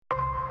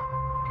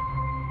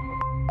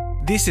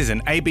This is an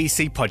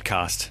ABC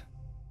podcast.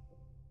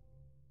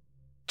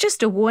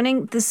 Just a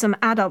warning, there's some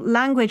adult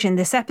language in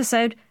this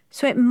episode,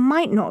 so it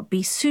might not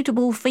be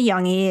suitable for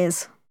young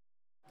ears.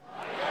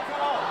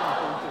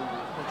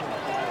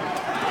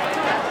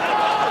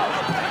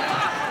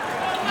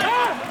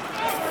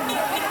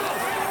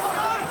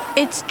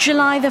 It's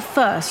July the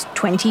 1st,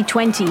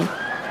 2020.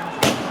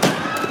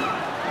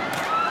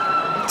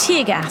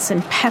 Tear gas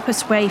and pepper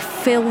spray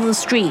fill the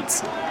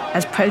streets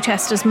as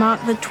protesters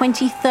mark the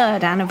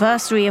 23rd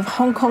anniversary of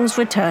Hong Kong's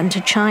return to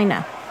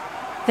China.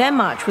 Their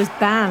march was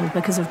banned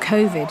because of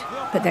COVID,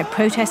 but they're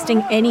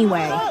protesting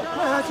anyway.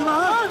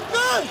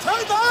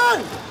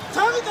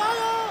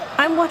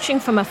 I'm watching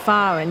from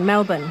afar in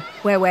Melbourne,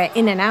 where we're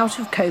in and out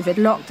of COVID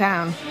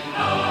lockdown.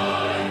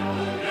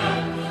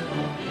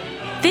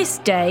 This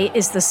day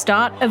is the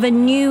start of a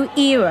new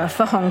era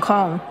for Hong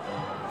Kong.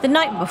 The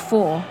night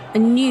before, a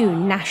new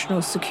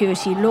national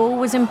security law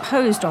was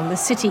imposed on the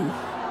city.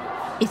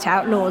 It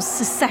outlaws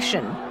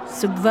secession,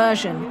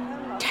 subversion,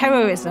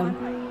 terrorism,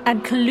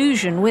 and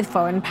collusion with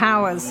foreign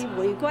powers.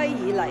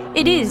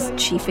 It is,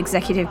 Chief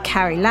Executive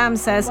Carrie Lam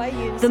says,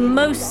 the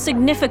most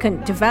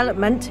significant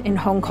development in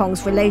Hong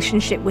Kong's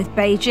relationship with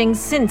Beijing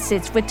since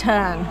its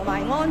return.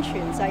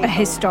 A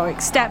historic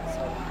step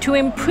to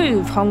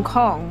improve Hong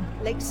Kong.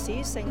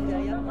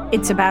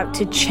 It's about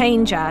to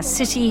change our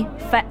city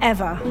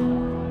forever.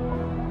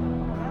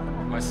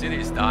 My city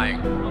is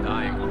dying.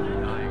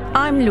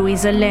 I'm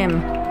Louisa Lim.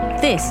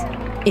 This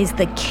is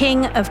The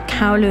King of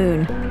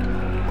Kowloon.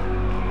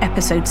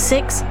 Episode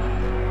 6,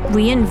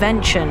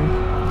 Reinvention.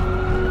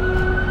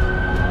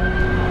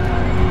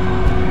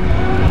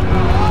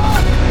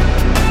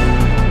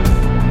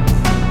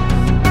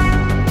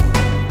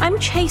 I'm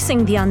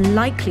chasing the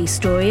unlikely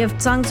story of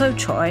Zhang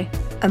Zhouchoi,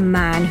 a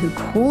man who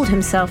called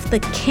himself the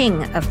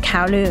King of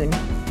Kowloon.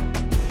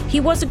 He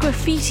was a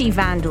graffiti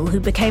vandal who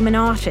became an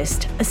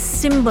artist, a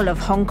symbol of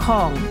Hong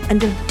Kong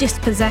and of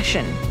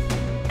dispossession.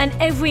 An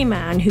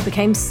everyman who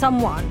became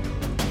someone,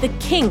 the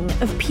king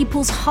of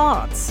people's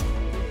hearts.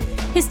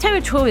 His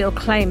territorial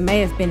claim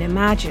may have been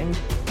imagined,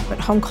 but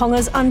Hong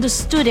Kongers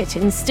understood it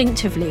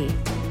instinctively.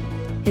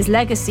 His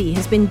legacy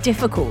has been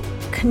difficult,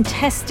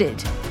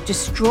 contested,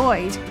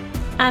 destroyed,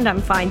 and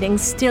I'm finding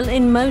still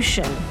in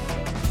motion.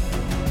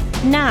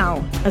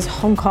 Now, as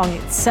Hong Kong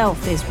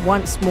itself is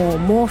once more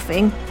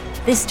morphing,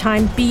 this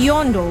time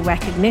beyond all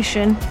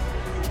recognition,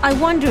 I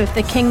wonder if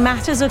the king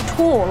matters at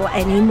all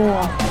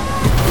anymore.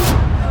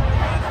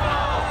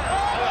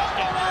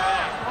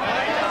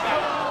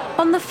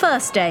 On the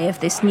first day of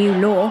this new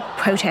law,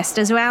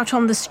 protesters are out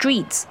on the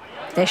streets.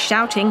 They're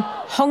shouting,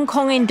 "Hong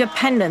Kong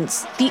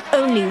independence, the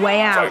only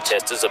way out."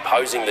 Protesters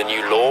opposing the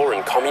new law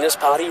and Communist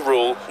Party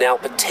rule, now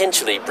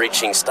potentially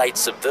breaching state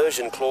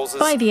subversion clauses.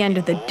 By the end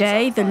of the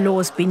day, the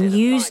law's been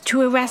used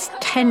to arrest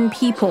 10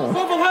 people.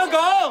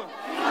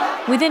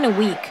 Within a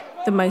week,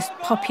 the most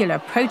popular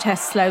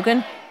protest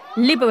slogan,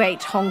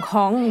 "Liberate Hong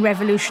Kong,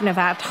 Revolution of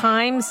Our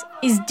Times,"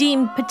 is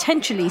deemed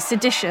potentially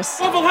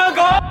seditious.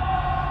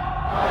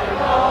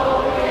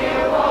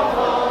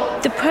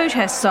 The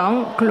protest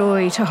song,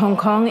 Glory to Hong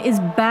Kong, is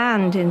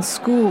banned in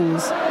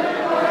schools.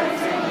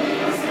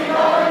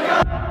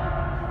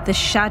 The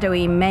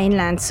shadowy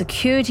mainland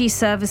security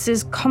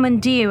services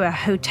commandeer a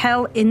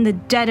hotel in the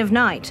dead of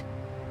night.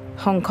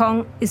 Hong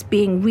Kong is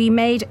being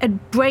remade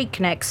at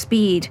breakneck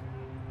speed.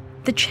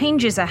 The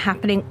changes are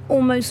happening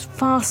almost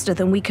faster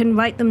than we can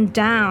write them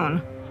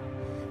down.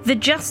 The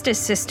justice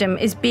system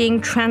is being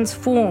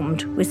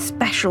transformed, with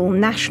special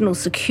national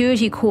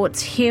security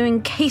courts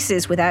hearing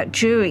cases without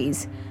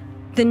juries.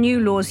 The new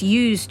laws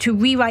used to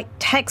rewrite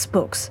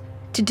textbooks,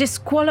 to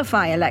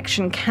disqualify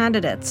election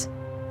candidates,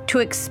 to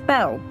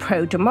expel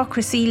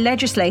pro-democracy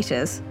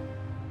legislators.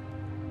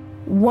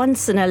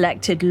 Once an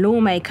elected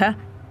lawmaker,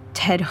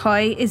 Ted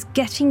Hui is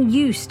getting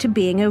used to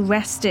being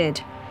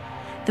arrested.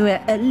 There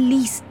are at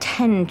least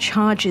 10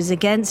 charges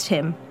against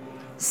him,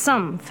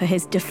 some for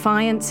his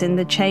defiance in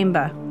the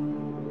chamber.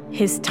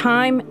 His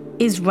time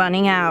is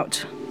running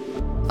out.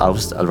 I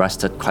was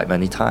arrested quite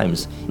many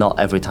times. Not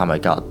every time I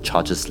got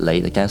charges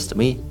laid against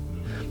me,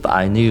 but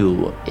I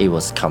knew it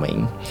was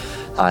coming.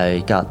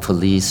 I got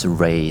police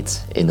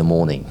raids in the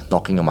morning,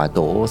 knocking on my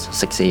doors,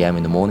 6 a.m.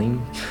 in the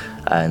morning,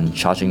 and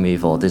charging me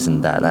for this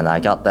and that. And I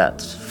got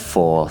that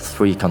for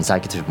 3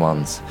 consecutive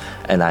months,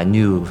 and I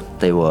knew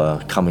they were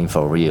coming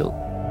for real.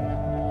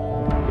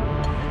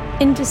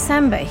 In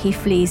December, he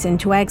flees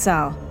into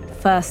exile,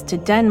 first to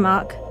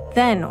Denmark,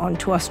 then on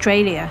to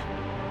Australia.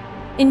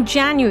 In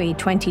January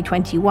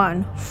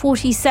 2021,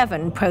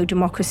 47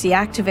 pro-democracy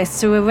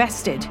activists are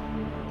arrested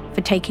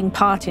for taking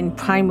part in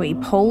primary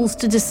polls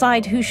to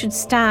decide who should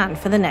stand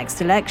for the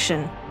next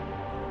election.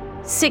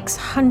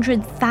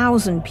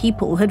 600,000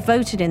 people had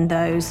voted in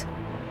those.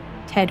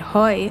 Ted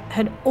Hui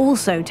had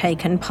also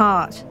taken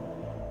part.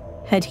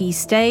 Had he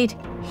stayed,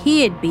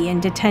 he'd be in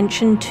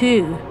detention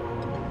too.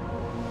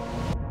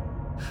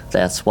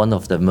 That's one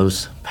of the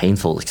most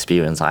painful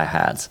experiences I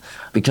had,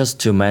 because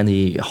to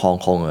many Hong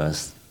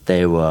Kongers,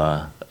 they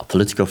were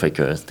political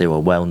figures, they were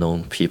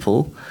well-known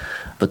people,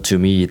 but to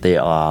me, they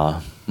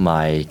are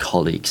my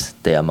colleagues.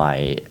 They are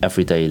my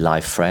everyday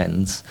life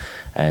friends,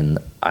 and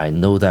I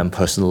know them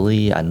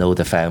personally. I know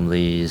their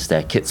families.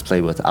 Their kids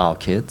play with our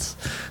kids.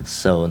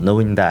 So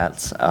knowing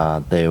that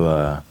they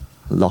were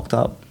locked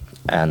up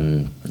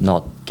and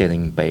not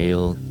getting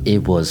bail,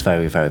 it was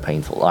very, very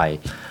painful. I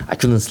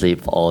couldn't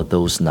sleep all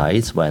those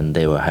nights when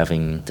they were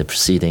having the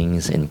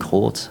proceedings in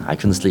court. I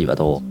couldn't sleep at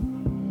all.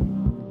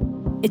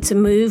 It's a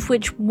move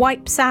which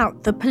wipes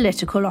out the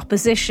political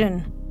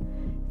opposition.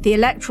 The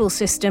electoral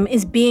system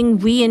is being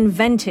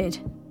reinvented,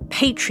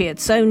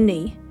 patriots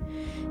only.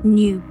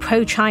 New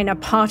pro-China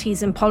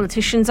parties and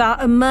politicians are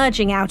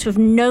emerging out of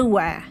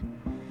nowhere.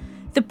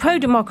 The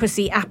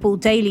pro-democracy Apple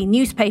Daily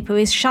newspaper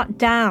is shut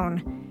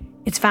down.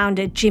 Its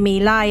founder, Jimmy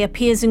Lai,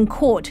 appears in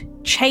court,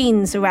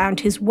 chains around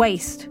his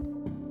waist.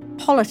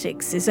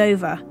 Politics is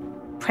over.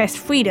 Press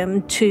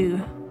freedom,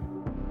 too.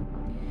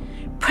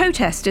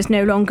 Protest is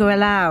no longer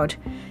allowed.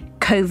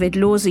 COVID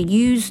laws are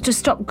used to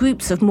stop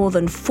groups of more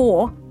than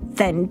 4,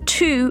 then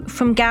 2,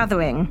 from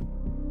gathering.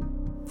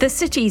 The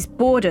city's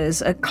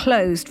borders are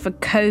closed for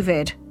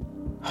COVID.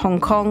 Hong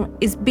Kong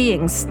is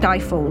being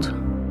stifled.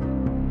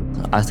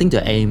 I think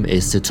the aim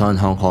is to turn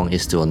Hong Kong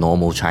into a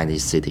normal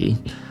Chinese city.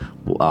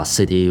 A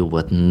city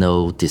with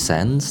no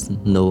dissents,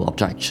 no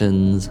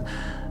objections,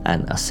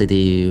 and a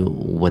city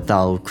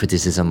without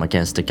criticism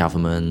against the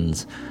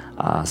government,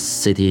 a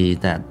city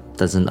that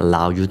doesn't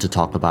allow you to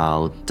talk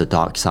about the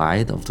dark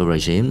side of the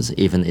regimes,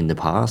 even in the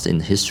past, in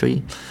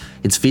history.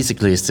 It's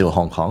physically still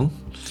Hong Kong,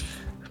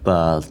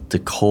 but the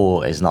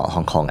core is not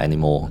Hong Kong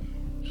anymore.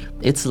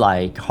 It's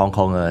like Hong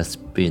Kong has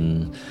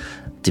been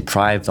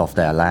deprived of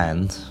their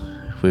land.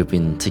 We've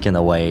been taken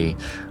away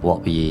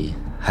what we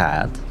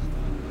had.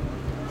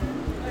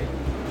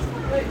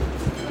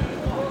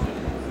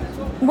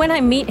 When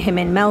I meet him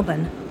in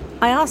Melbourne,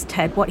 I ask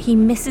Ted what he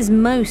misses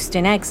most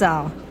in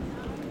exile.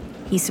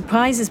 He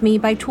surprises me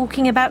by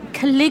talking about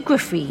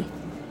calligraphy,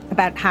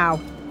 about how,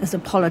 as a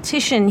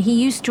politician, he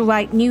used to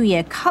write New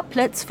Year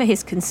couplets for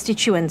his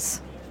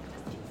constituents.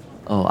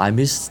 Oh, I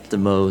miss the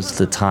most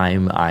the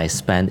time I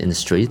spent in the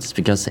streets,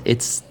 because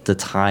it's the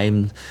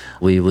time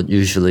we would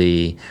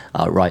usually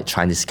write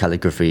Chinese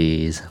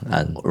calligraphies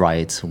and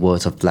write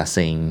words of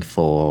blessing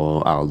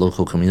for our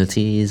local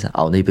communities,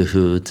 our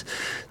neighborhood.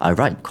 I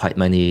write quite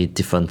many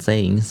different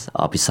things.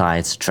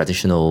 Besides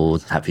traditional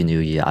Happy New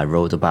Year, I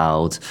wrote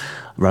about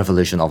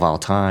revolution of our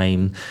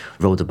time,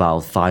 wrote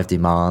about 5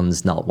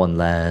 demands, not one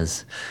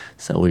less.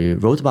 So we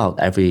wrote about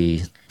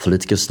every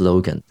political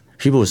slogan.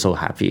 People were so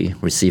happy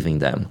receiving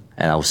them,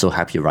 and I was so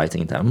happy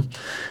writing them.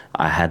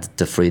 I had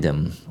the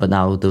freedom, but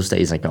now those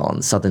days are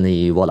gone.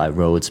 Suddenly what I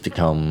wrote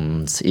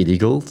becomes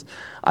illegal.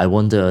 I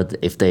wondered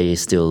if they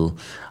still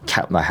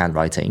kept my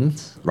handwriting,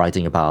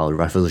 writing about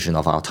revolution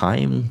of our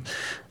time,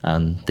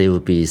 and they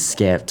would be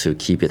scared to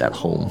keep it at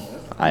home.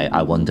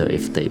 I wonder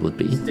if they would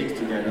be. Stick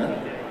together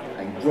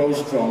and grow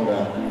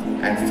stronger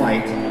and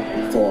fight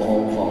for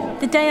Hong Kong.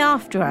 The day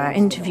after our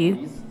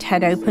interview,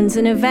 Ted opens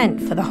an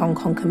event for the Hong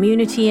Kong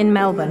community in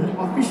Melbourne.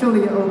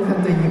 Officially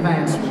open the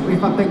event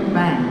with a big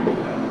bang.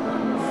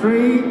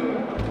 3,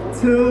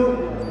 2,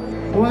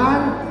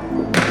 1.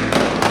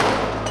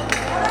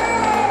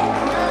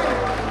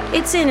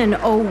 It's in an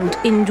old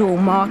indoor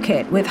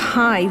market with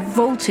high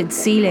vaulted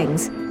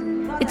ceilings.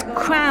 It's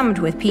crammed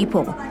with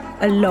people.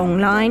 A long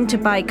line to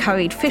buy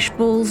curried fish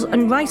balls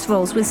and rice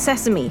rolls with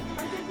sesame.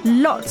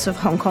 Lots of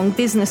Hong Kong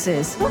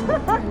businesses.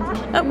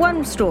 At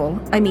one stall,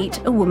 I meet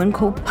a woman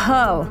called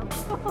Pearl.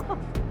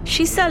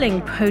 She's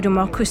selling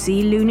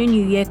pro-democracy Lunar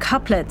New Year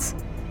couplets,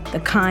 the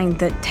kind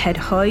that Ted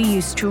Hui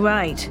used to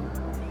write,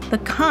 the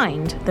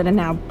kind that are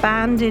now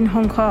banned in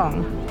Hong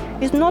Kong.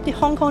 It's not the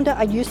Hong Kong that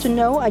I used to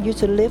know, I used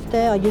to live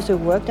there, I used to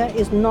work there.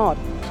 It's not.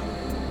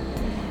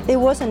 It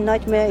was a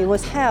nightmare, it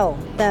was hell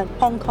that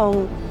Hong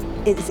Kong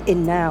is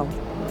in now.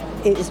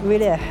 It is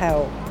really a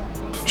hell.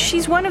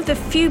 She's one of the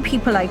few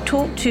people I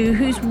talk to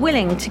who's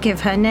willing to give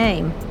her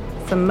name.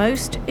 For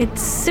most,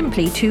 it's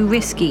simply too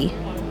risky.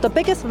 The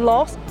biggest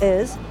loss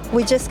is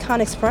we just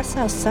can't express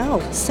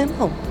ourselves.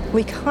 Simple.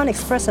 We can't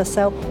express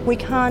ourselves. We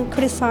can't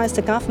criticize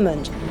the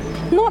government.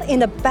 Not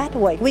in a bad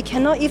way. We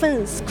cannot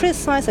even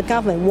criticize the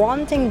government,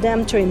 wanting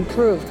them to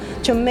improve,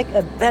 to make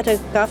a better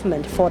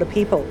government for the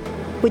people.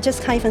 We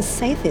just can't even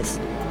say this.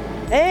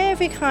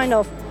 Every kind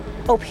of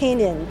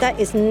opinion that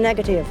is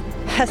negative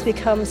has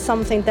become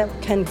something that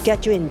can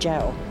get you in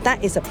jail.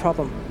 That is a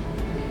problem.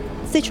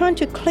 They're trying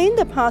to clean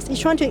the past, they're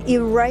trying to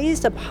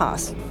erase the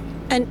past.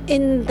 And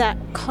in that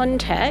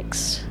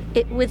context,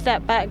 with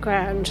that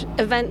background,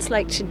 events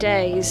like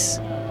today's,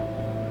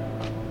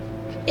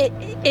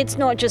 it's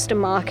not just a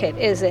market,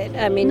 is it?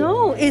 I mean,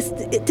 no,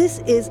 this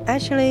is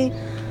actually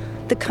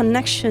the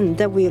connection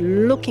that we're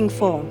looking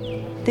for.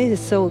 This is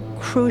so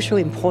crucial,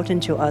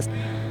 important to us.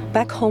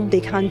 Back home,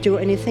 they can't do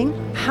anything.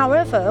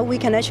 However, we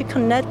can actually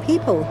connect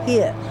people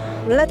here.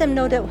 Let them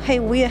know that, hey,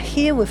 we are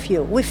here with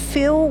you. We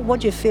feel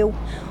what you feel.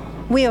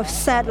 We are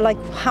sad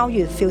like how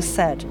you feel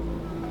sad.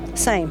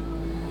 Same.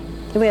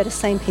 We are the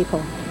same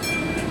people.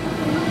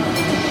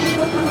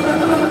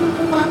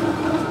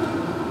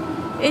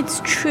 It's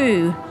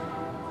true.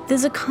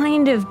 there's a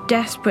kind of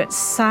desperate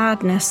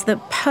sadness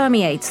that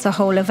permeates the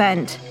whole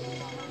event.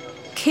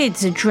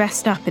 Kids are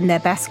dressed up in their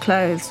best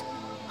clothes.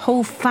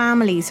 Whole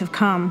families have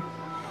come.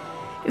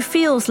 It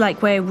feels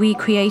like we're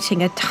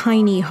recreating a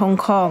tiny Hong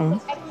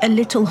Kong, a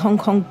little Hong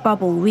Kong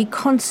bubble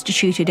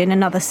reconstituted in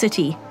another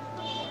city.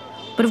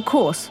 But of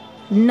course,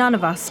 none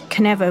of us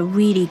can ever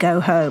really go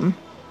home,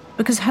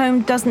 because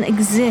home doesn't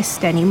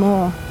exist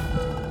anymore.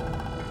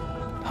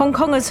 Hong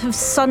Kongers have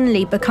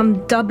suddenly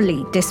become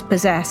doubly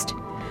dispossessed,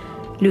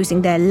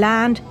 losing their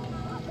land,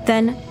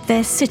 then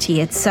their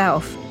city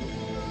itself.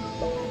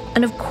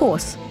 And of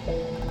course,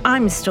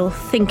 I'm still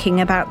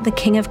thinking about the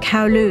King of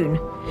Kowloon.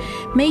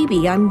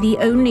 Maybe I'm the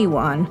only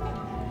one.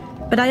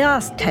 But I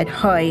asked Ted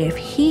Hui if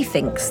he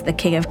thinks the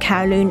King of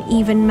Kowloon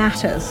even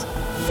matters.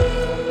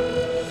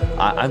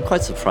 I'm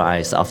quite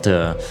surprised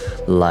after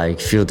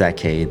few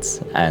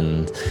decades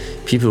and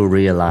people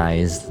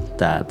realize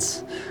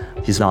that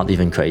he's not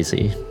even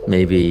crazy.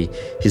 Maybe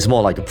he's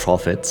more like a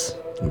prophet,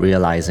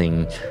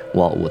 realizing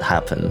what would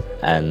happen,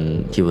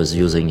 and he was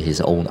using his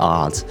own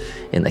art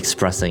in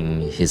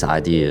expressing his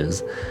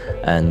ideas.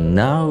 And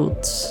now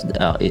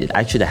it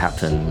actually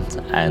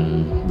happened,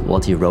 and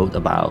what he wrote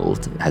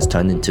about has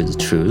turned into the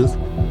truth.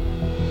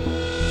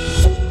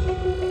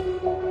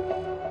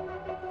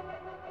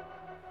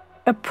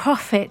 A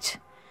prophet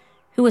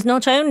who was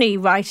not only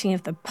writing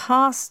of the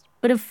past,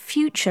 but of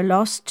future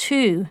loss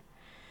too.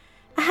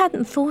 I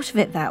hadn't thought of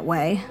it that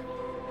way.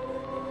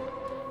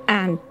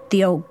 And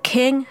the old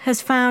king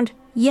has found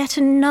yet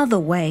another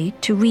way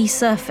to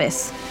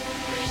resurface.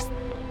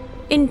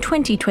 In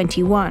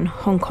 2021,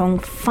 Hong Kong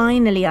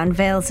finally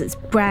unveils its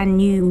brand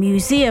new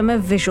Museum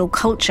of Visual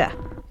Culture,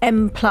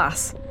 M+.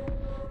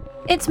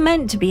 It's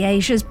meant to be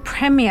Asia's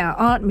premier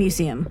art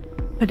museum,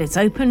 but it's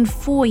opened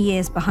 4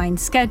 years behind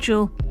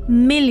schedule,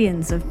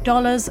 millions of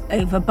dollars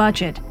over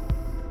budget,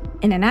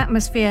 in an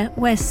atmosphere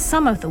where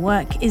some of the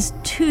work is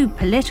too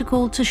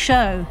political to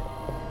show.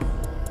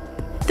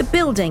 The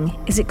building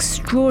is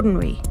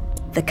extraordinary,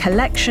 the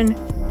collection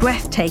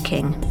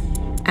breathtaking,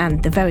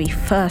 and the very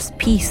first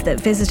piece that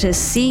visitors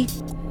see,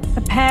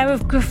 a pair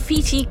of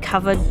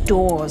graffiti-covered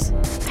doors,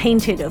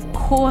 painted, of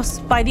course,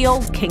 by the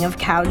old King of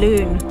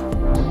Kowloon.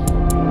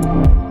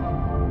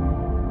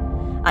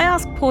 I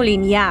asked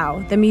Pauline Yao,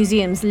 the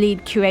museum's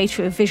lead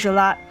curator of visual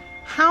art,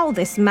 how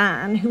this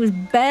man, who was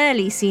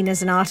barely seen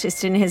as an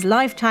artist in his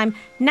lifetime,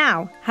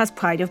 now has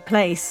pride of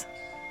place.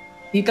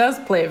 He does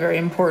play a very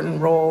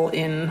important role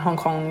in Hong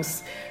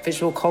Kong's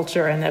visual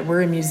culture, and that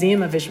we're a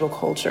museum of visual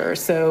culture.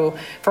 So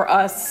for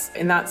us,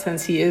 in that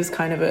sense, he is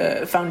kind of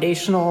a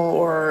foundational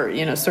or,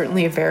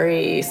 certainly a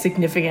very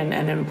significant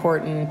and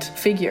important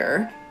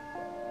figure.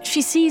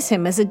 She sees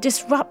him as a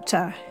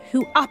disruptor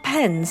who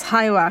upends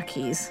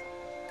hierarchies.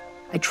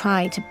 I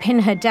try to pin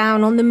her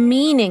down on the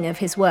meaning of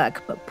his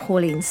work, but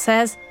Pauline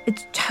says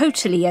it's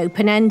totally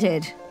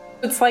open-ended.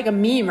 It's like a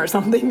meme or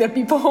something that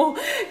people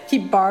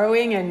keep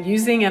borrowing and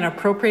using and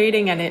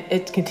appropriating, and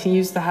it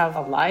continues to have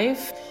a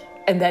life.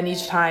 And then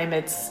each time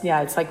it's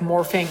like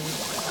morphing.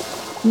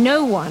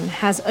 No one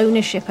has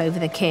ownership over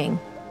the king,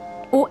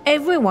 or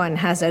everyone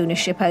has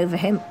ownership over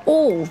him,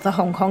 all the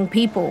Hong Kong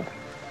people.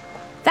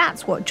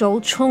 That's what Joel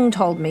Chung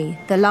told me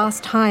the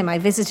last time I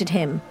visited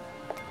him,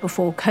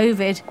 before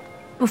COVID,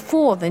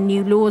 before the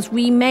new laws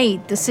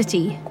remade the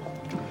city.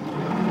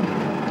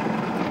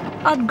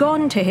 I'd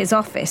gone to his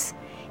office.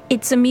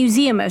 It's a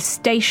museum of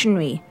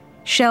stationery,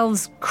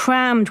 shelves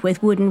crammed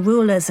with wooden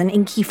rulers and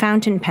inky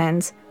fountain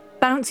pens,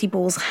 bouncy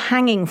balls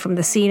hanging from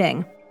the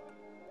ceiling.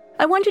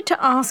 I wanted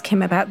to ask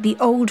him about the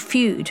old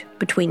feud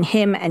between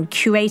him and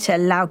curator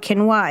Lau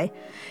Kin Wai,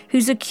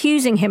 who's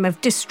accusing him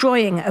of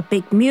destroying a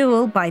big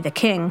mural by the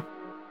king.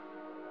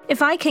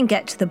 If I can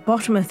get to the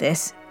bottom of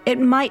this, it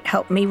might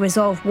help me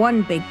resolve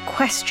one big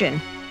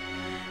question: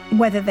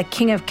 whether the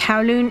King of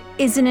Kowloon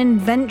is an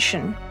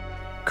invention,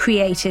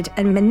 created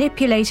and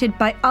manipulated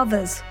by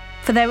others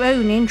for their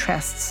own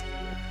interests.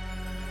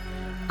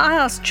 I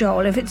asked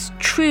Joel if it's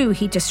true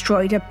he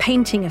destroyed a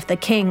painting of the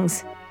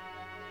king's.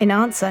 In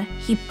answer,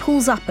 he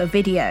pulls up a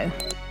video.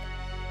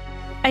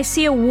 I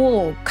see a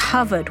wall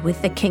covered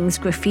with the king's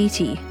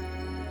graffiti.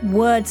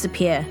 Words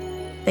appear.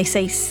 They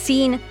say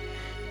scene,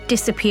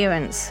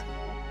 disappearance.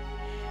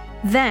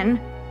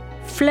 Then,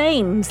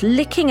 flames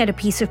licking at a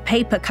piece of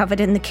paper covered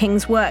in the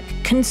king's work,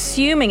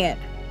 consuming it.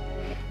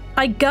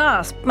 I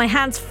gasp, my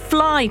hands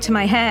fly to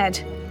my head.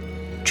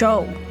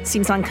 Joel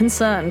seems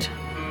unconcerned.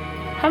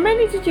 How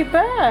many did you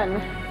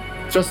burn?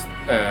 Just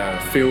a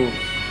few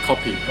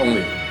copies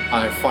only.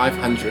 I have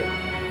 500.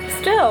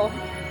 Still?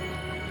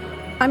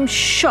 I'm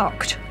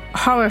shocked,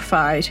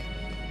 horrified.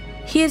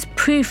 Here's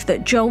proof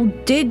that Joel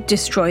did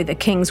destroy the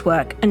king's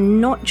work,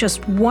 and not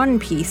just one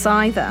piece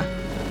either.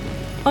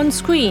 On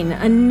screen,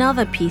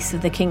 another piece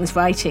of the king's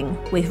writing,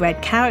 with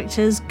red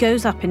characters,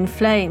 goes up in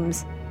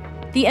flames.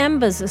 The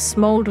embers are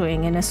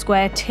smouldering in a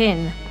square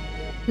tin,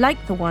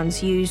 like the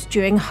ones used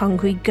during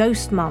Hungry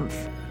Ghost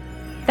Month.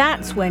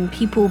 That's when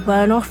people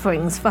burn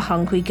offerings for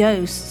hungry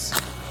ghosts.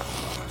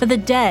 For the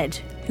dead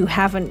who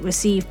haven't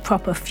received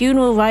proper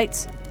funeral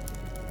rites,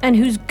 and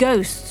whose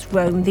ghosts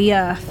roam the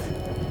earth.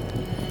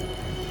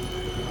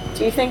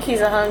 Do you think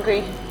he's a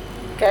hungry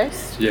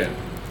ghost? Yeah.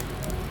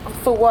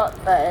 For what,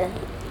 though?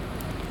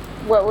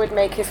 What would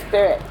make his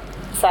spirit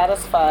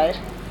satisfied?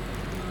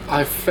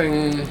 I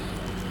think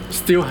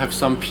still have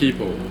some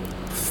people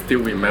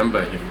still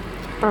remember him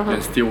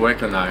and still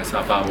recognize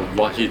about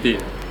what he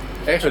did.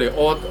 Actually,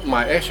 all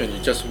my action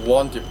is just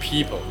want the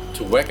people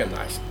to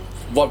recognize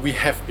what we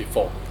have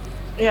before.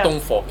 Yeah.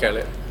 Don't forget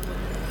it.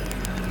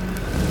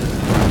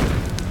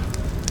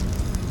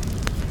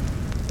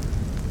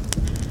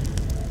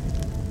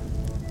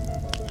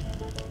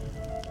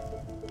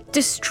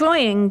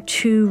 Destroying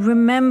to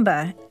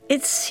remember,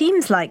 it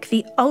seems like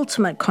the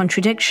ultimate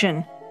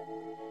contradiction.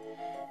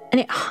 And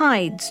it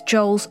hides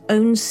Joel's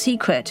own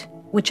secret,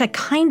 which I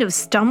kind of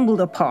stumbled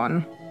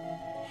upon.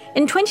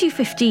 In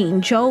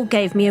 2015, Joel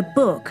gave me a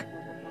book.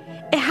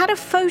 It had a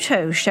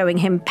photo showing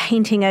him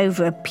painting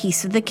over a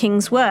piece of the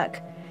king's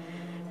work.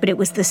 But it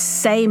was the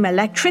same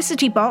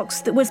electricity box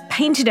that was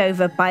painted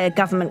over by a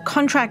government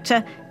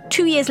contractor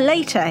 2 years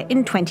later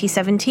in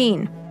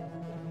 2017.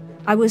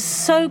 I was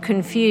so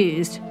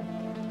confused.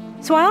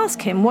 So I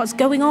asked him what's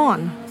going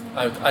on.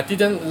 I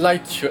didn't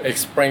like to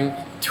explain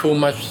too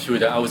much to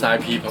the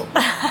outside people.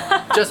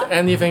 Just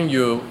anything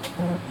you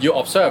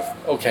observe,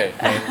 okay.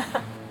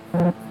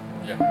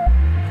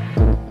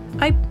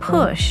 I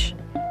push.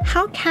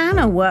 How can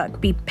a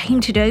work be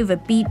painted over,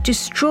 be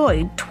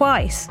destroyed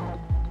twice?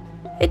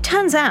 It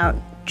turns out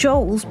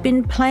Joel's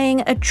been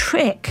playing a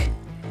trick.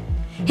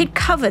 He'd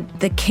covered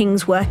the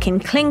king's work in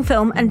cling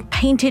film and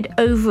painted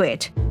over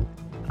it.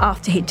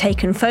 After he'd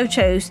taken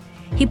photos,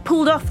 he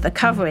pulled off the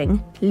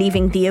covering,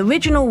 leaving the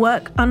original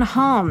work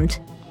unharmed.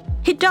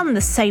 He'd done the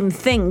same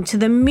thing to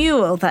the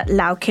mural that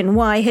Lau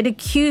Kin-wai had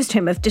accused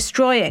him of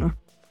destroying.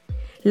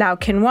 Lau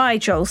Kin-wai,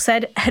 Joel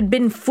said, had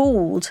been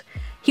fooled.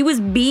 He was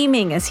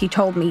beaming as he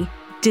told me,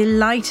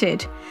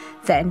 delighted.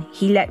 Then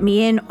he let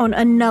me in on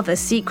another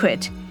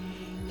secret.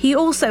 He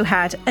also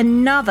had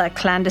another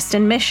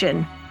clandestine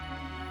mission.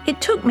 It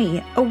took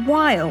me a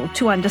while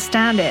to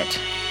understand it.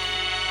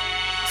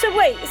 So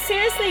wait,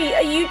 seriously,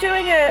 are you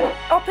doing an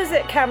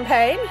opposite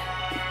campaign?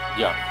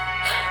 Yeah.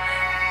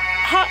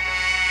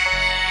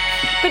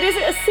 But is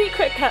it a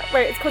secret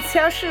campaign? It's called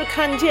消失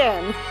看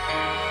见.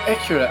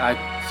 Actually, I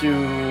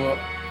do.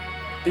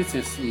 This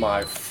is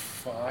my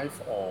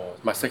 5th or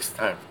my 6th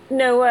time.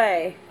 No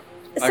way.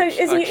 So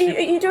are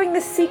you doing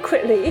this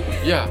secretly?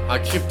 Yeah, I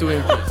keep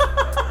doing this.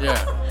 Yeah.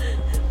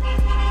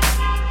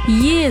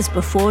 Years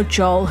before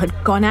Joel had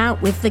gone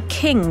out with the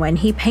king when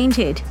he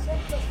painted,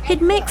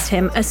 he'd mixed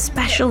him a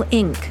special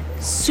ink,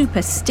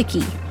 super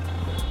sticky.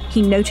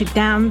 He noted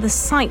down the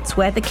sites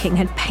where the king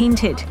had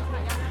painted.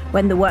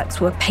 When the works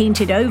were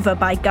painted over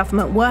by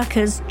government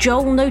workers,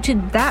 Joel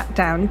noted that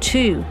down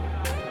too.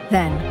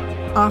 Then,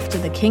 after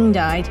the king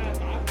died,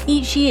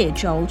 each year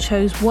Joel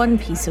chose one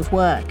piece of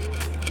work.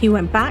 He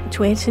went back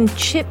to it and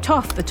chipped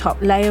off the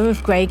top layer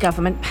of grey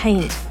government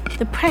paint.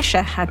 The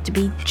pressure had to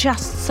be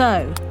just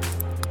so.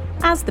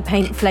 As the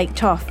paint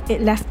flaked off,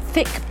 it left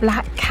thick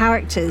black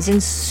characters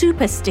in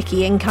super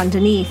sticky ink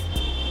underneath.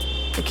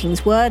 The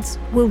king's words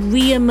were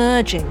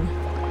re-emerging.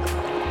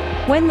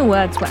 When the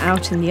words were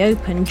out in the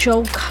open,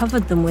 Joel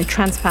covered them with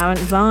transparent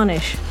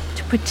varnish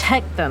to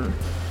protect them.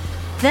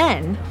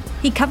 Then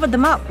he covered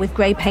them up with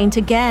grey paint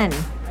again.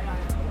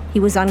 He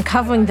was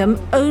uncovering them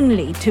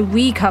only to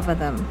recover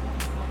them.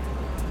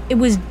 It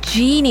was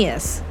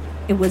genius.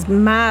 It was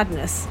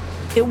madness.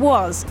 It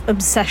was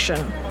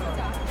obsession.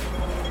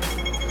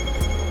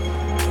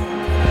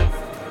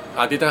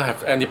 I didn't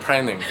have any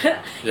planning.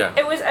 Yeah.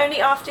 It was only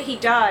after he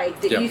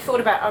died that you thought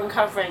about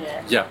uncovering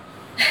it. Yeah.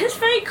 It's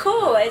very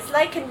cool. It's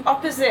like an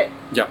opposite.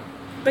 Yeah.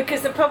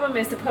 Because the problem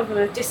is the problem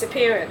of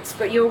disappearance,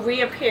 but you're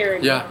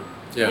reappearing. Yeah.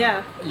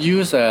 Yeah.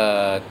 Use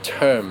a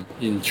term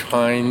in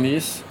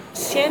Chinese.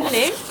 仙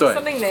灵?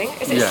 Something ling?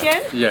 Is it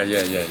xian? Yeah.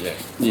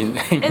 In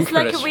English. It's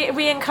like a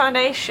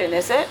reincarnation,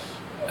 is it?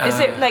 Is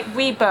it like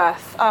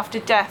rebirth after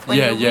death when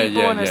you're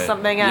reborn as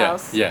something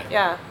else?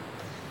 Yeah.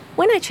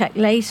 When I checked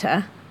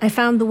later, I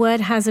found the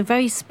word has a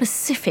very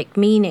specific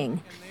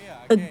meaning.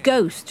 A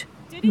ghost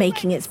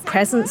making its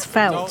presence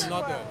felt.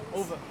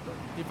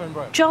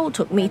 Joel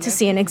took me to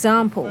see an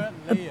example,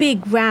 a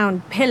big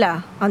round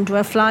pillar under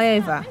a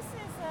flyover.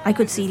 I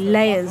could see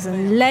layers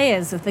and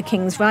layers of the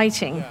king's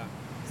writing.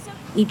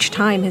 Each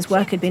time his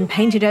work had been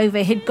painted over,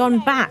 he'd gone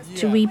back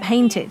to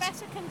repaint it.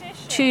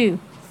 2,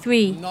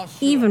 3,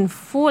 even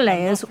 4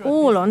 layers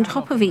all on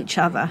top of each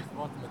other.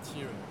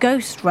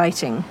 Ghost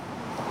writing.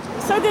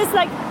 So there's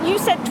like, you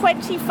said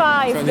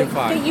 25.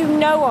 That you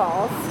know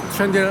of.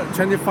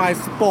 25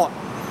 spot.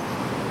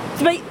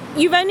 But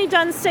you've only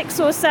done 6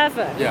 or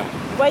 7. Yeah.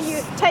 Where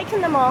you've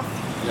taken them off,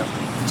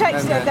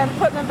 checked it, then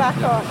put them back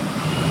on.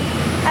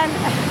 And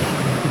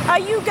are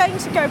you going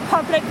to go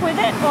public with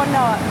it or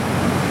not?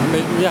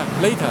 Yeah,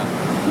 later.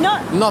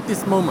 Not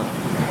this moment.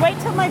 Wait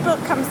till my book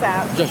comes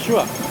out. Yeah,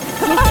 sure.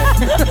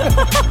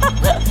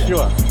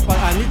 Sure. But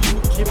I need to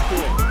keep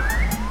doing.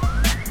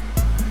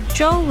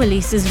 Joel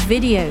releases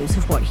videos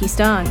of what he's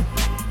done.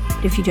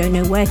 But if you don't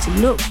know where to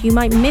look, you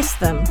might miss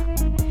them.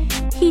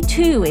 He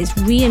too is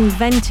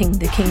reinventing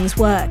the king's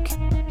work.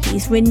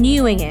 He's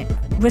renewing it,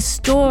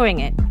 restoring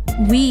it,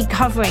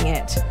 recovering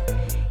it.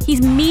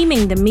 He's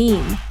memeing the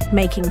meme,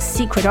 making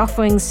secret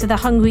offerings to the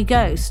hungry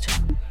ghost.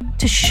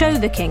 To show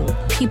the king,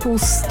 people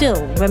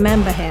still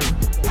remember him.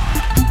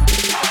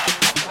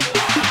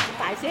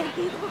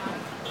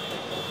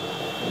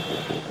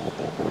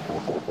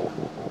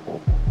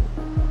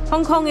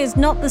 Hong Kong is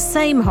not the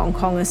same Hong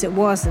Kong as it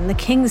was in the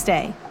King's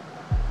day.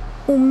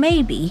 Or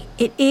maybe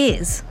it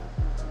is.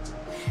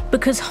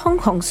 Because Hong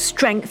Kong's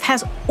strength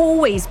has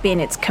always been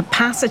its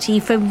capacity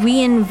for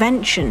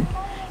reinvention,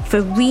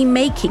 for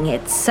remaking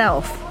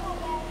itself.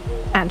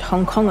 And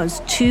Hong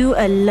Kongers too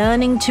are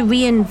learning to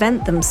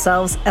reinvent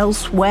themselves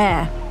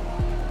elsewhere.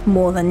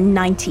 More than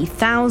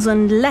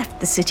 90,000 left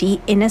the city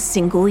in a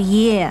single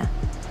year.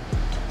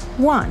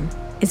 One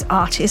is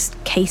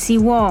artist Casey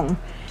Wong,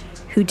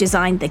 who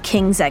designed the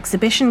King's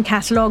exhibition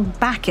catalogue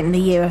back in the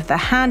year of the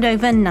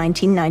handover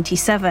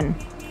 1997.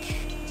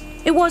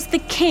 It was the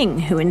King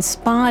who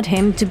inspired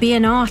him to be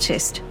an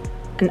artist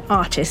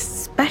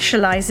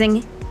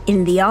specialising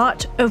in the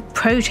art of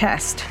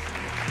protest.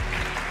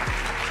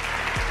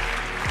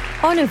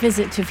 On a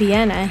visit to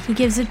Vienna, he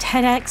gives a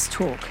TEDx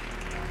talk.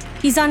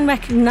 He's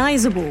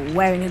unrecognisable,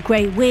 wearing a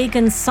grey wig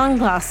and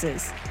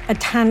sunglasses, a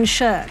tan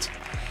shirt.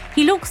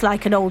 He looks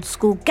like an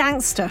old-school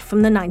gangster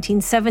from the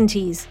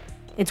 1970s.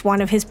 It's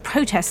one of his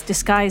protest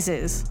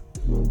disguises.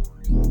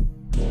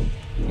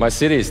 My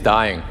city is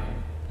dying.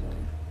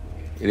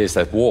 It is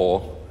at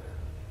war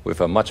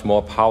with a much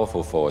more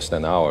powerful force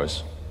than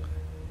ours.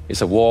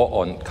 It's a war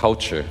on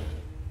culture.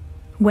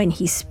 When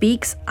he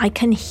speaks, I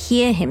can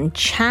hear him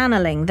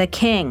channeling the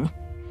king.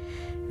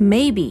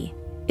 Maybe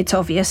it's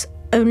obvious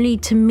only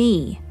to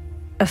me,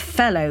 a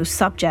fellow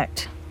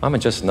subject. I'm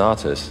just an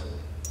artist.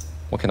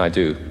 What can I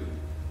do?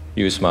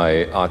 Use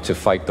my art to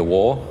fight the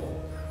war?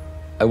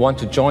 I want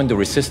to join the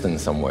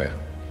resistance somewhere,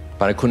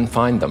 but I couldn't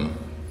find them.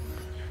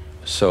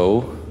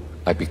 So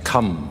I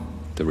become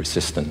the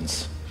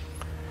resistance.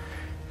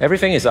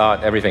 Everything is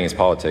art, everything is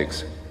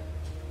politics.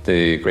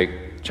 The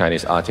great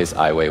Chinese artist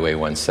Ai Weiwei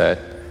once said,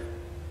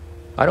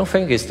 I don't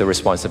think it's the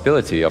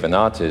responsibility of an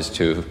artist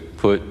to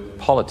put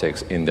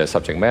politics in their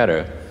subject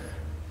matter,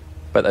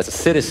 but as a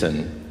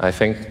citizen, I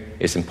think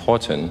it's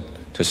important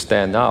to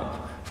stand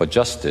up for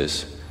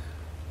justice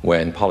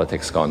when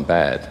politics gone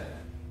bad.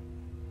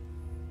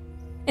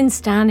 In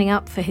standing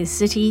up for his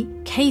city,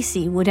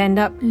 Casey would end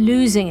up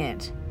losing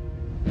it.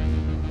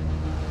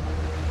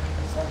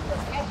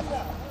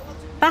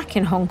 Back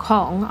in Hong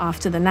Kong,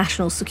 after the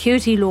national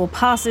security law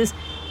passes,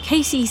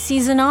 Casey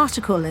sees an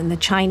article in the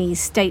Chinese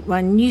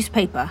state-run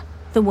newspaper,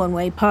 the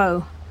Wunwei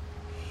Po.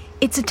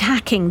 It's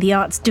attacking the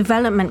Arts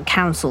Development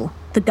Council,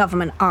 the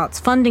government arts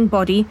funding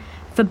body,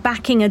 for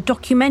backing a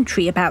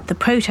documentary about the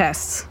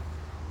protests.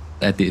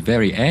 At the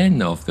very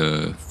end of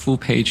the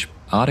full-page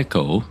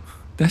article,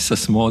 there's a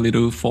small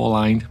little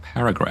 4-line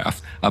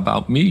paragraph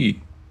about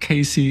me,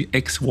 Casey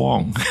X.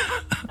 Wong.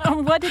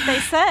 What did they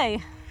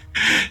say?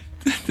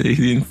 They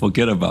didn't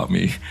forget about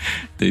me.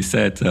 They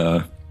said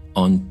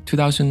on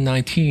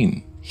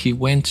 2019, he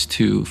went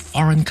to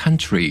foreign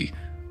country,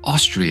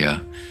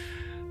 Austria,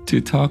 to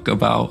talk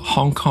about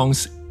Hong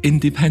Kong's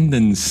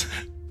independence.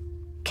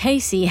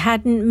 Casey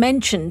hadn't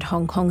mentioned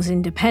Hong Kong's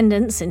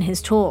independence in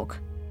his talk,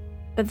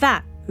 but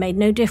that made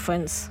no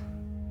difference.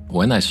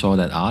 When I saw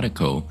that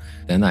article,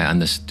 then I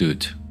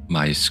understood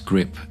my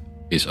script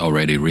is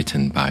already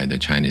written by the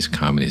Chinese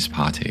Communist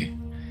Party.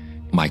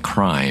 My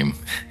crime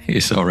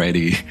is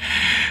already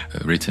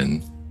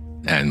written,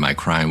 and my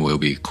crime will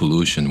be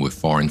collusion with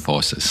foreign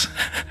forces.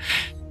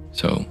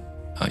 So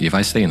if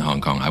I stay in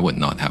Hong Kong, I would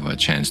not have a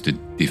chance to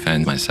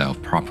defend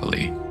myself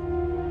properly.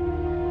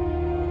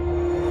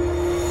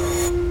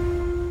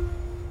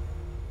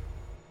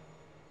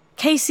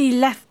 Casey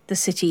left the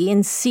city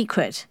in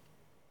secret.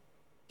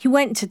 He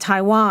went to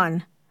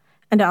Taiwan,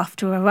 and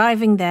after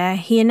arriving there,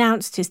 he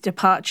announced his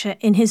departure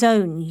in his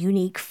own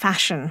unique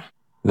fashion.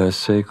 Let's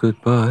say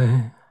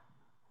goodbye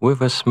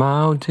with a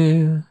smile,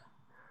 dear.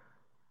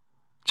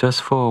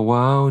 Just for a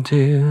while,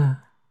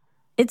 dear.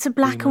 It's a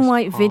black and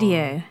white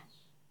video.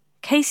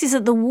 Casey's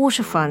at the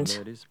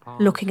waterfront,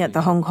 looking at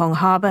the Hong Kong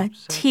harbour,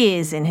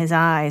 tears in his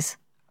eyes.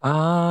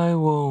 I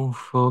won't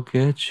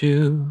forget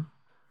you.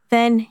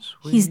 Then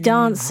he's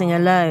dancing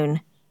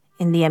alone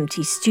in the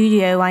empty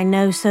studio I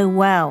know so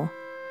well.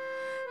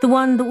 The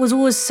one that was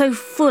always so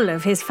full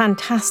of his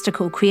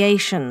fantastical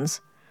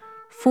creations.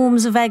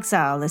 Forms of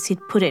exile, as he'd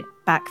put it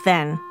back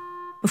then,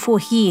 before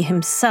he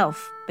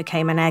himself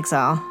became an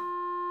exile.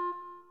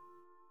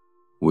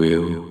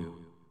 We'll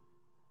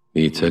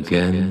meet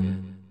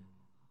again.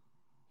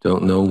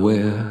 Don't know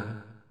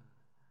where,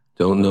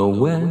 don't know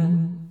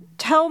when.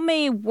 Tell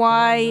me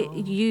why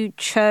you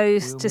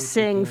chose to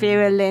sing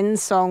Vera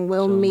Lynn's song,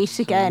 We'll Meet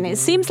Again. It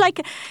seems like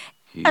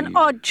an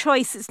odd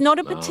choice. It's not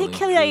a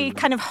particularly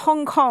kind of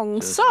Hong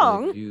Kong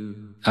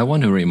song. I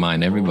want to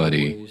remind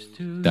everybody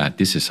that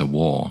this is a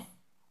war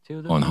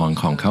on Hong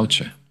Kong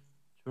culture.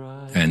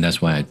 And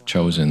that's why I've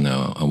chosen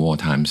a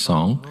wartime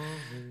song.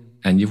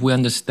 And if we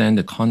understand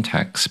the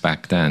context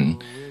back then,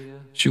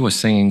 she was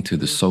singing to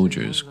the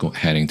soldiers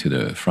heading to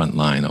the front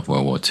line of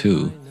World War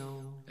II.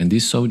 And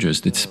these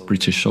soldiers, these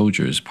British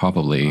soldiers,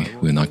 probably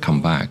will not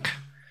come back.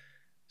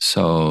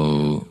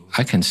 So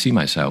I can see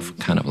myself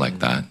kind of like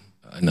that.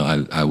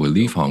 I will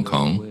leave Hong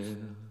Kong,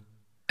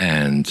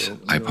 and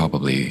I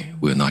probably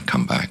will not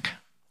come back.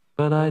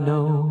 But I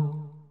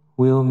know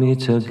we'll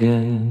meet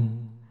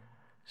again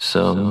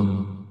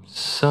some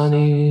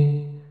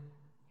sunny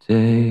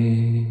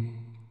day.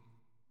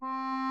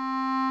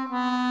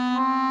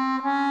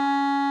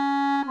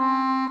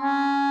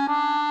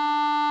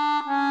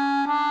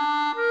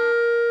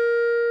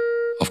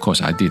 Of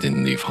course, I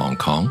didn't leave Hong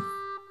Kong.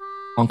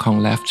 Hong Kong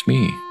left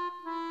me.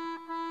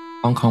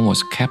 Hong Kong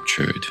was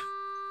captured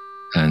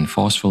and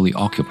forcefully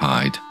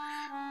occupied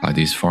by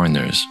these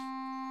foreigners.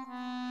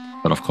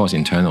 But of course,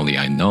 internally,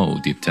 I know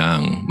deep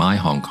down my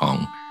Hong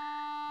Kong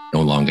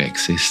no longer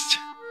exists.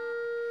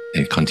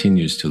 It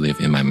continues to live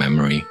in my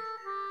memory.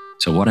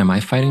 So what am I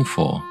fighting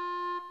for?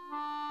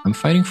 I'm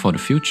fighting for the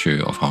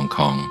future of Hong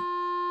Kong.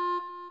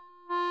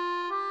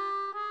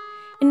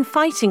 In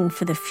fighting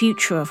for the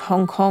future of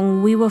Hong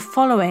Kong, we were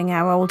following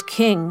our old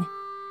king.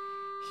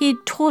 He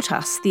had taught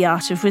us the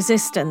art of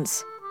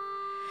resistance.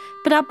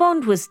 But our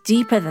bond was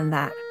deeper than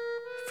that,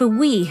 for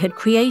we had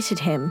created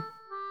him.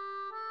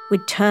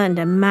 We'd turned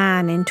a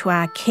man into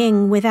our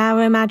king with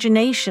our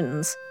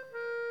imaginations,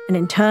 and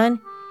in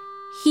turn,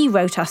 he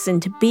wrote us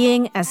into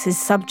being as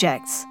his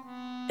subjects,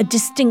 a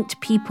distinct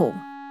people.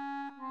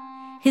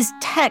 His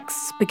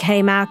texts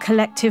became our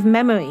collective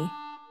memory.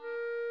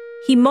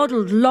 He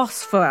modelled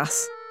loss for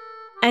us,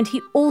 and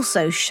he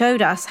also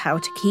showed us how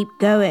to keep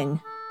going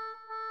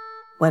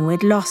when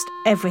we'd lost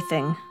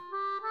everything.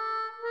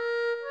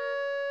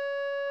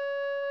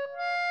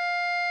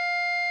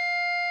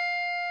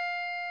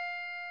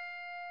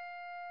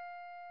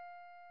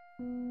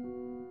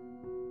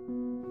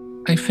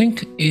 I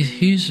think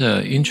he's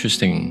an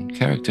interesting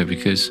character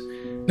because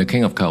the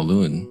King of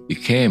Kowloon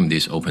became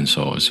this open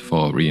source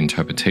for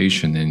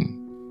reinterpretation and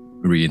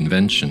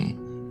reinvention.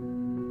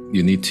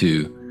 You need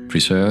to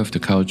preserve the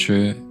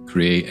culture,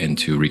 create and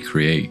to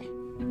recreate.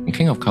 And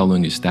King of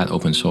Kowloon is that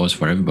open source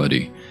for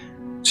everybody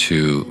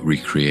to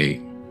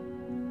recreate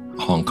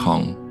Hong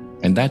Kong.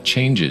 And that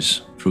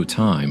changes through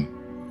time.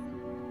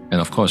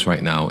 And of course,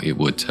 right now, it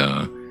would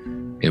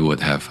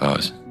have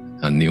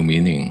a new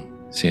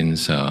meaning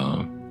since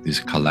this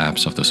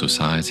collapse of the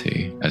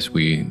society as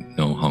we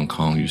know Hong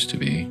Kong used to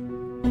be.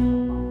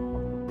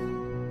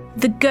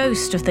 The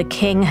ghost of the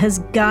king has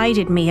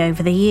guided me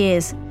over the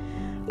years.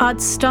 I'd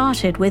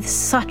started with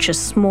such a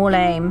small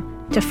aim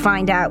to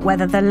find out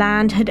whether the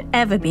land had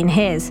ever been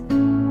his.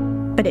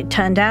 But it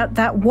turned out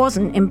that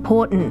wasn't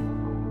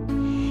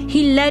important.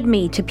 He led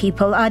me to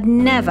people I'd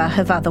never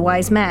have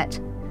otherwise met,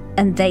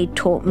 and they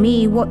taught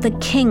me what the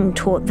king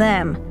taught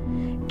them.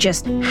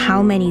 Just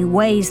how many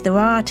ways there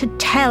are to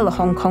tell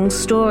Hong Kong's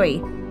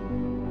story.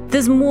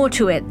 There's more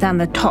to it than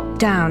the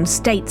top-down,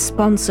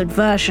 state-sponsored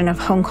version of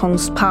Hong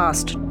Kong's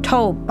past,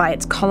 told by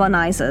its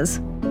colonizers.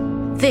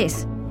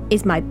 This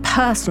is my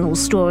personal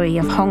story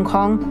of Hong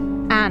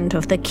Kong and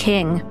of the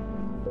king.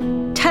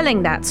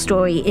 Telling that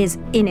story is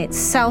in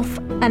itself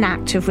an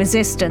act of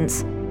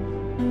resistance,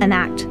 an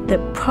act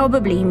that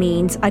probably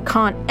means I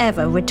can't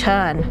ever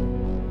return.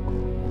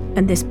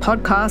 And this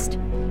podcast,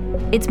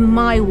 it's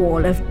my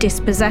wall of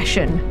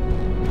dispossession,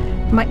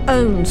 my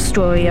own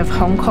story of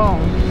Hong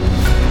Kong,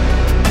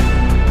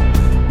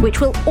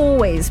 which will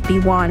always be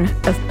one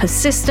of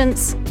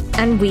persistence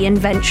and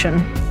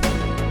reinvention.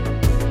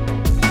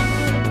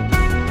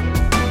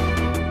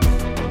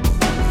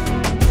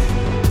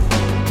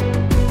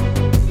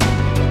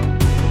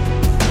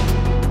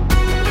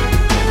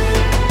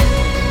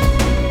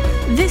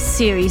 This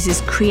series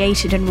is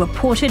created and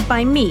reported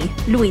by me,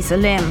 Louisa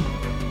Lim.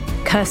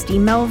 Kirsty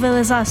Melville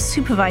is our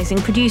supervising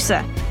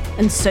producer,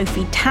 and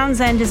Sophie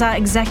Townsend is our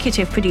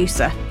executive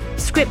producer.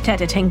 Script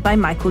editing by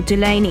Michael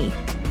Delaney.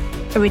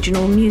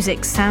 Original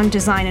music, sound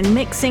design and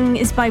mixing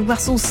is by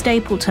Russell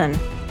Stapleton.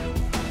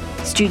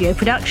 Studio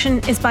production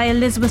is by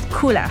Elizabeth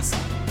Koulas,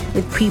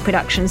 with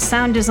pre-production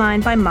sound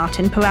design by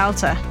Martin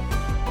Peralta.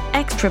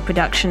 Extra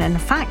production and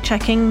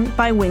fact-checking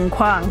by Wing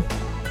Kwang.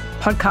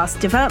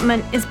 Podcast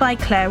development is by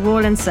Claire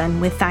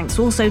Rawlinson, with thanks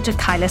also to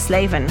Kyla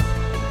Slavin.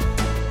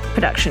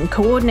 Production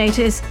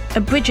coordinators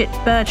are Bridget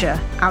Berger,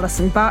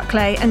 Alison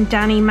Barclay and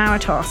Danny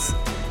Maritos.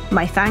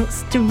 My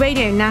thanks to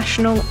Radio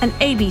National and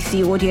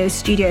ABC Audio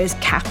Studios'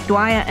 Kath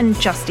Dwyer and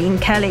Justine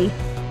Kelly.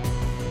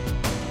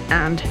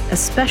 And a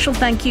special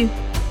thank you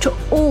to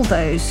all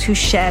those who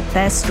shared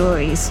their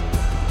stories.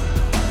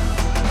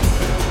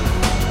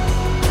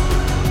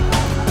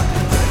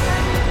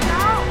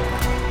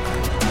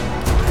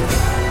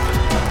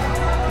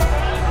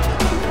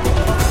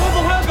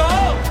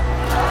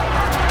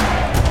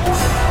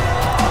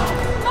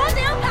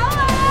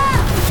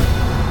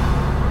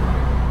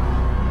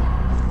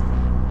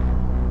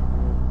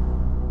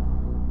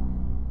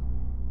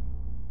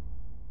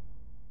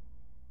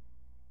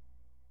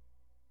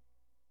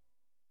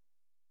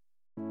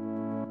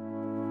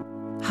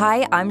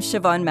 Hi, I'm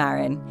Siobhan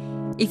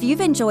Marin. If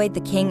you've enjoyed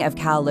The King of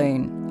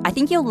Kowloon, I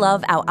think you'll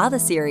love our other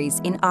series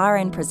in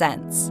RN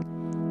Presents.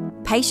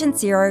 Patient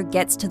Zero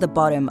gets to the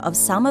bottom of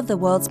some of the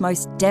world's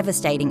most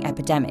devastating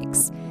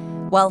epidemics,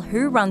 while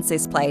Who Runs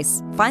This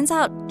Place finds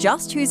out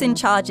just who's in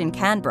charge in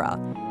Canberra.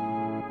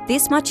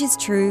 This Much Is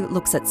True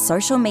looks at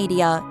social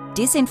media,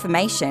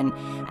 disinformation,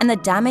 and the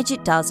damage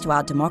it does to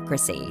our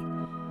democracy.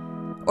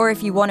 Or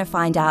if you want to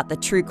find out the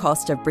true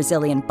cost of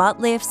Brazilian butt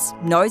lifts,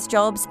 nose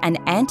jobs, and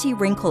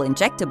anti-wrinkle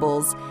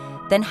injectables,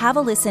 then have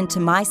a listen to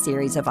my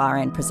series of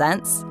RN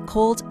Presents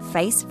called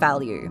Face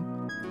Value.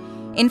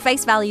 In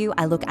Face Value,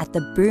 I look at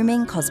the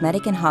booming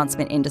cosmetic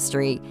enhancement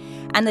industry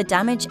and the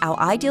damage our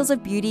ideals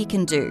of beauty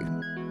can do.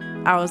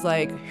 I was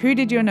like, who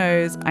did your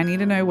nose? I need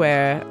to know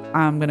where.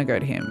 I'm going to go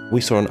to him.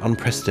 We saw an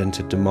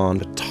unprecedented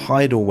demand, a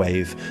tidal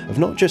wave of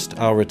not just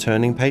our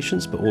returning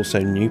patients, but also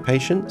new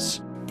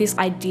patients. This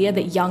idea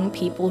that young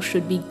people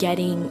should be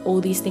getting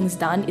all these things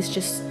done is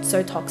just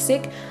so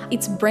toxic.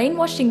 It's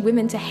brainwashing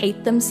women to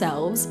hate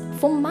themselves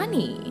for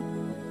money.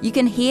 You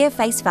can hear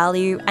Face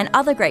Value and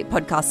other great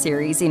podcast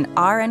series in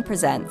RN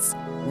Presents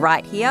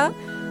right here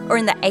or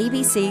in the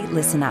ABC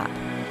Listen app.